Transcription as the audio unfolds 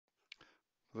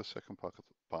For the second part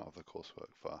of the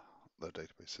coursework for the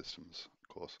Database Systems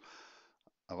course,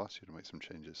 I've asked you to make some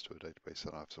changes to a database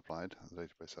that I've supplied. The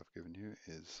database I've given you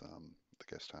is the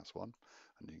guesthouse one,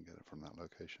 and you can get it from that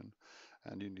location.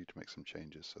 And you need to make some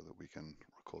changes so that we can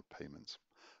record payments.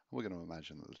 And we're going to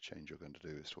imagine that the change you're going to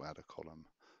do is to add a column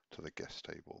to the guest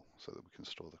table so that we can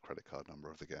store the credit card number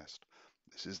of the guest.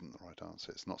 This isn't the right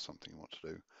answer. It's not something you want to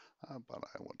do, but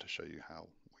I want to show you how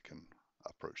we can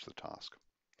approach the task.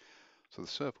 So the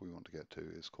server we want to get to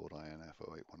is called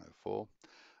INF08104,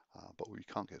 but we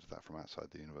can't get to that from outside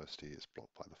the university. It's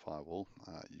blocked by the firewall.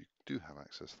 You do have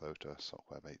access though to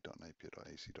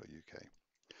socweb8.napier.ac.uk.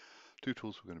 Two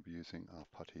tools we're going to be using are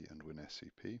PuTTY and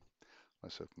WinSCP.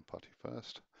 Let's open PuTTY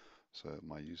first. So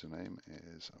my username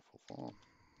is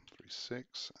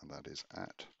 4436, and that is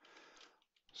at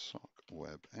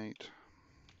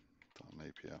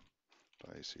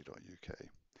socweb8.napier.ac.uk.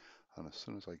 And as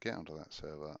soon as I get onto that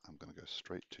server, I'm going to go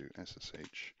straight to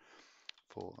SSH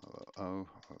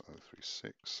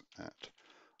 400.0.036 at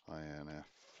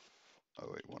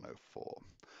INF08104.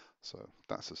 So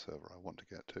that's the server I want to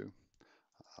get to,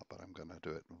 but I'm going to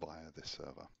do it via this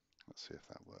server. Let's see if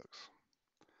that works.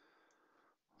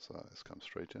 So it's come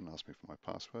straight in, asked me for my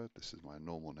password. This is my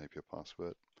normal Napier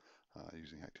password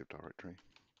using Active Directory.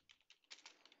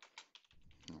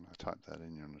 And I type that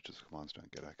in, you'll notice the commands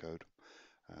don't get echoed.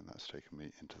 And that's taken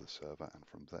me into the server, and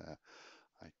from there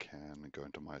I can go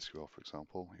into MySQL, for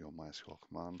example, your MySQL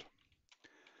command.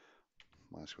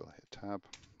 MySQL, hit tab,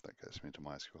 that gets me into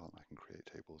MySQL, and I can create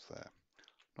tables there.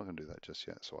 I'm not going to do that just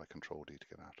yet, so I Control D to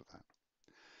get out of that.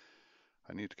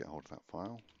 I need to get hold of that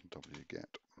file,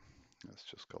 wget. Let's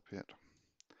just copy it.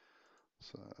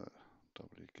 So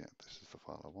wget, this is the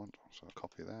file I want, so I'll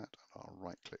copy that, and I'll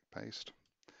right-click paste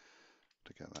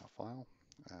to get that file.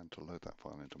 And to load that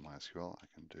file into MySQL, I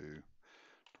can do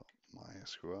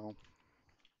 .mysql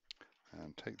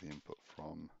and take the input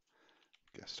from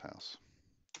guesthouse.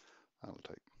 That'll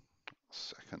take a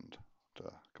second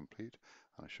to complete,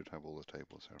 and I should have all the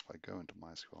tables here. If I go into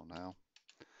MySQL now,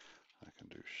 I can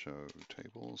do show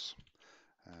tables,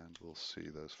 and we'll see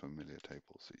those familiar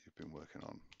tables that you've been working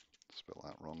on. Spell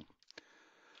that wrong.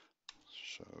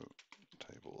 Show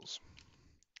tables.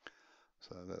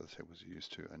 So they're the tables you're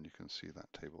used to, and you can see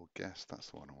that table guest.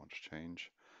 That's the one I want to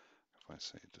change. If I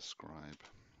say describe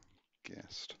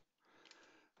guest,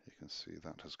 you can see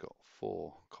that has got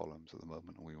 4 columns at the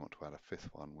moment, and we want to add a 5th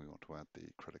one. We want to add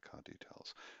the credit card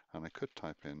details. And I could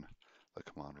type in the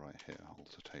command right here,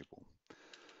 alter table,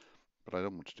 but I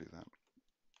don't want to do that.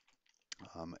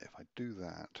 If I do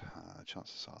that,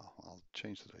 chances are I'll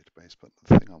change the database, but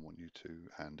the thing I want you to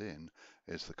hand in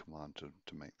is the command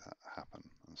to make that happen.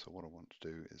 And so what I want to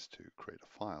do is to create a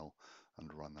file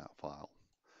and run that file.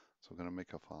 So we're going to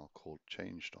make a file called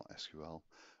change.sql.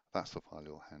 That's the file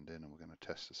you'll hand in, and we're going to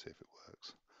test to see if it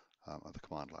works at the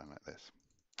command line like this.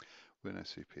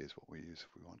 WinSCP is what we use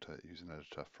if we want to use an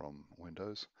editor from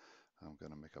Windows. I'm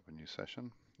going to make up a new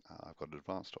session. I've got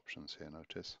advanced options here,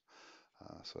 notice.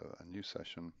 So a new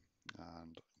session,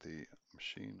 and the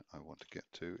machine I want to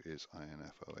get to is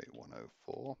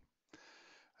INF08104,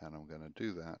 and I'm going to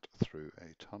do that through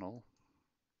a tunnel.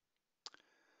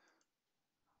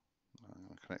 I'm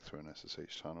going to connect through an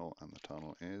SSH tunnel, and the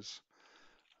tunnel is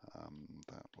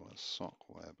that was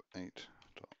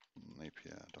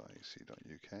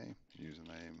socweb8.napier.ac.uk,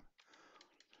 username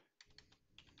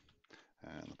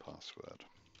and the password.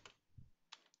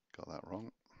 Got that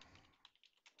wrong.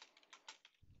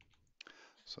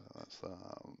 So that's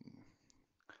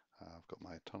I've got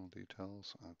my tunnel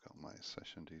details, I've got my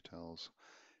session details,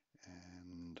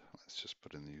 and let's just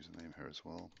put in the username here as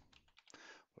well.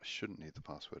 I shouldn't need the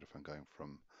password if I'm going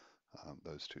from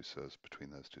those two servers, between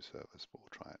those two servers, but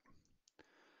we'll try it.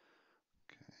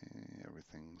 Okay,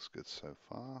 everything's good so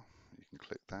far. You can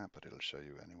click that, but it'll show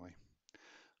you anyway.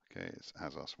 Okay, it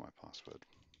has asked my password,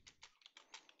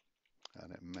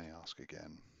 and it may ask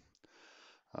again.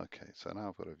 Okay, so now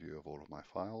I've got a view of all of my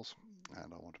files,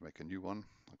 and I want to make a new one.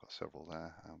 I've got several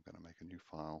there. I'm going to make a new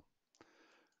file,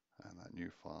 and that new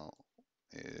file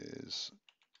is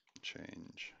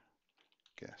change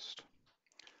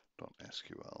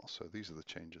guest.sql. So these are the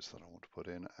changes that I want to put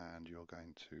in, and you're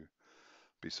going to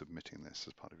be submitting this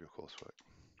as part of your coursework.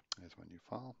 Here's my new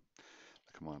file.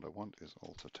 The command I want is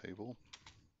alter table,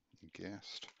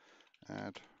 guest,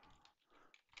 add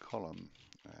column,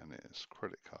 and it's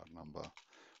credit card number,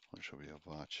 which will be a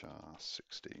varchar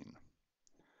 16.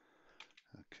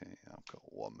 Okay, I've got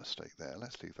one mistake there.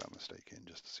 Let's leave that mistake in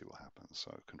just to see what happens.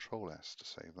 So Control S to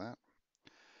save that,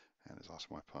 and it's asked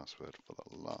my password for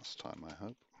the last time, I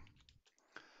hope.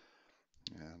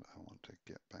 And I want to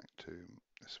get back to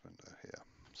this window here.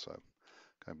 So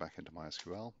going back into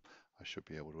MySQL, I should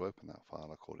be able to open that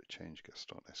file. I call it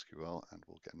change_guest.sql, and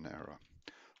we'll get an error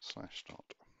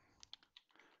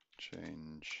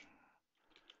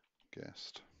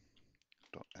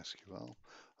 /.change_guest.sql,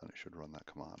 and it should run that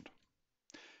command.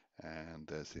 And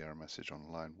there's the error message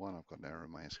on line 1. I've got an error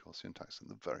in my SQL syntax and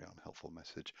the very unhelpful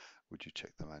message, would you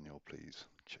check the manual please?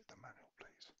 Check the manual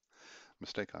please.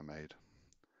 Mistake I made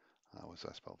was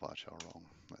I spelled varchar wrong.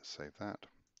 Let's save that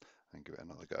and give it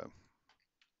another go.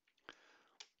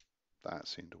 That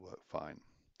seemed to work fine.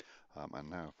 And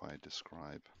now if I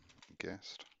describe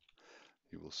guest,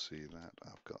 you will see that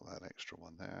I've got that extra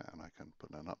one there, and I can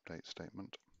put an update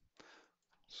statement.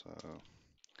 So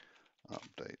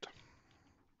update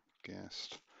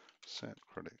guest set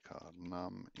credit card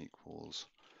num equals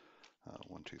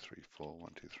 1234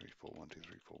 1234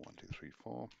 1234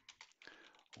 1234,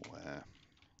 where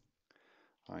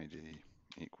ID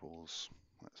equals,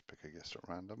 let's pick a guest at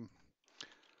random,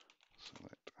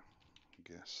 select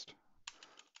guest,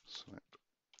 select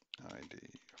ID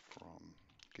from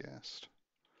guest,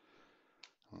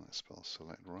 and let's spell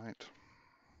select right.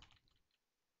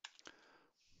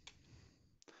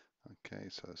 Okay,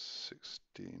 so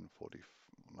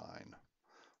 1649,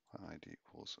 ID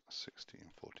equals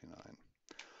 1649.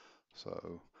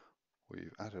 So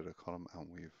we've added a column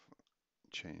and we've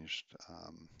changed,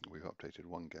 we've updated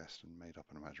one guest and made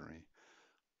up an imaginary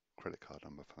credit card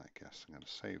number for that guest. I'm going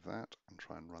to save that and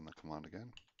try and run the command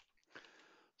again.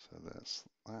 So there's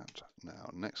that.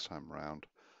 Now next time round,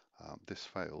 this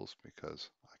fails because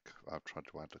I've tried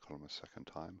to add the column a second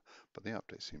time, but the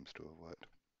update seems to have worked.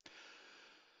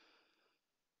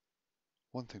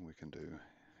 One thing we can do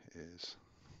is,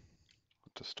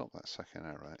 to stop that second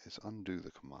error, is undo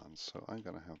the command. So I'm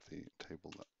going to have the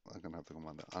table that I'm going to have the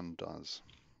command that undoes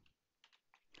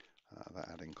that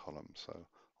adding column. So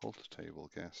alter table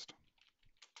guest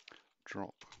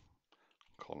drop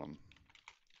column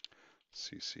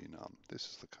ccnum. This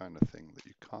is the kind of thing that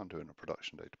you can't do in a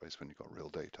production database when you've got real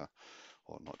data,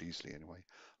 or not easily anyway.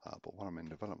 But when I'm in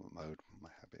development mode,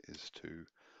 my habit is to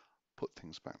put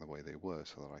things back the way they were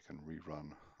so that I can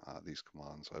rerun these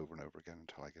commands over and over again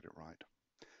until I get it right.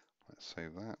 Let's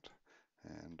save that,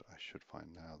 and I should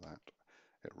find now that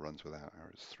it runs without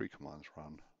errors. 3 commands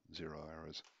run, 0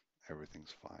 errors,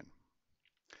 everything's fine.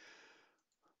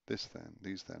 These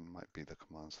then might be the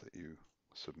commands that you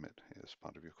submit as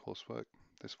part of your coursework.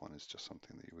 This one is just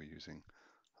something that you were using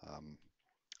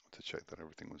to check that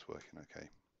everything was working okay.